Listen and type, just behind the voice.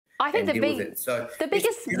I think and deal with it. So the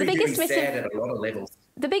biggest sad at a lot of levels.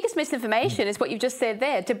 The biggest misinformation is what you've just said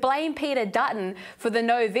there. To blame Peter Dutton for the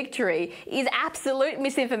no victory is absolute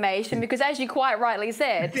misinformation because, as you quite rightly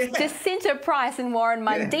said, Jacinta Price and Warren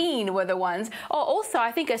Mundine were the ones. Oh, also,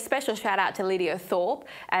 I think a special shout out to Lydia Thorpe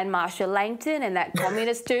and Marsha Langton and that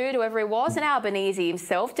communist dude, whoever he was, and Albanese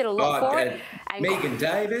himself did a lot for it. And Megan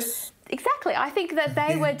Davis. Exactly. I think that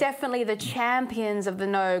they were definitely the champions of the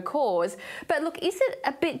no cause. But look, is it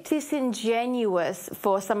a bit disingenuous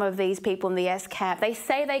for some of these people in the S camp? They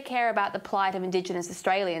say they care about the plight of Indigenous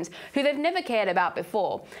Australians, who they've never cared about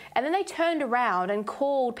before. And then they turned around and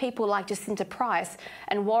called people like Jacinta Price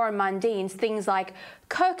and Warren Mundine's things like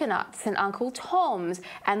coconuts and Uncle Tom's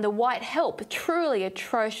and the white help, truly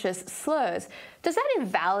atrocious slurs. Does that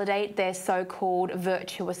invalidate their so-called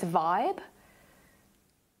virtuous vibe?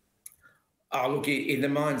 Oh, look, in the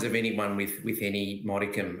minds of anyone with any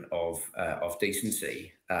modicum of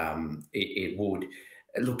decency, it would.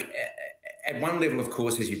 Look, at one level, of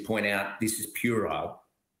course, as you point out, this is puerile,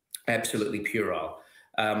 absolutely puerile.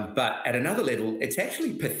 But at another level, it's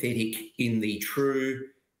actually pathetic in the true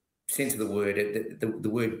sense of the word. The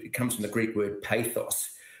word, it comes from the Greek word pathos,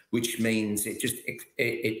 which means it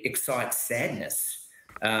excites sadness.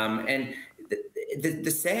 And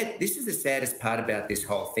this is the saddest part about this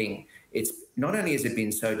whole thing. It's not only has it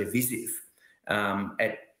been so divisive, and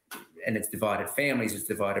it's divided families, it's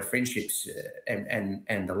divided friendships,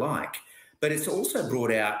 and the like, but it's also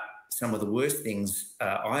brought out some of the worst things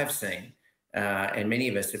I've seen, and many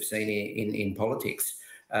of us have seen in politics,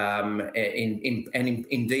 and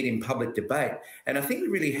indeed in public debate. And I think we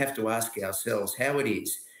really have to ask ourselves how it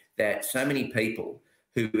is that so many people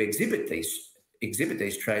who exhibit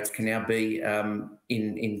these traits can now be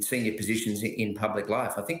in senior positions in public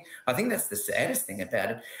life. I think that's the saddest thing about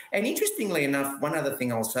it. And interestingly enough, one other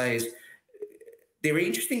thing I'll say is there are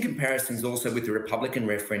interesting comparisons also with the Republican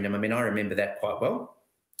referendum. I mean, I remember that quite well.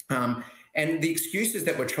 And the excuses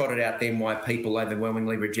that were trotted out then why people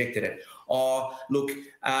overwhelmingly rejected it. Oh, look,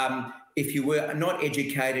 if you were not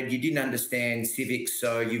educated, you didn't understand civics,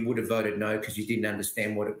 so you would have voted no because you didn't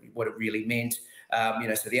understand what it really meant.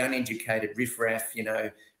 So the uneducated riffraff,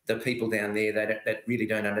 the people down there that really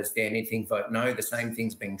don't understand anything vote no. The same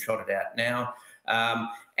thing's being trotted out now,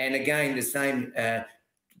 and again the same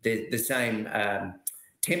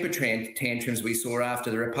temper tantrums we saw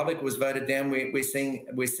after the Republic was voted down. We're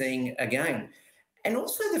seeing again, and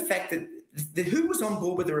also the fact that who was on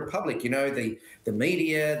board with the Republic? The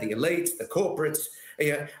media, the elites, the corporates.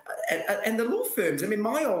 And the law firms. I mean,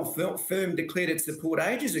 my old firm declared its support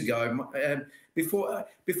ages ago, before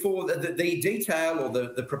the detail or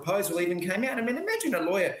the proposal even came out. I mean, imagine a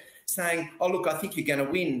lawyer saying, "Oh, look, I think you're going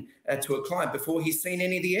to win," to a client before he's seen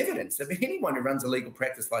any of the evidence. I mean, anyone who runs a legal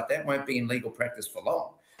practice like that won't be in legal practice for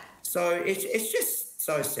long. So it's just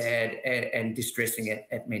so sad and distressing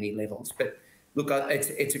at many levels. But look,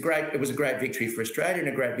 it was a great victory for Australia and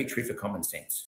a great victory for common sense.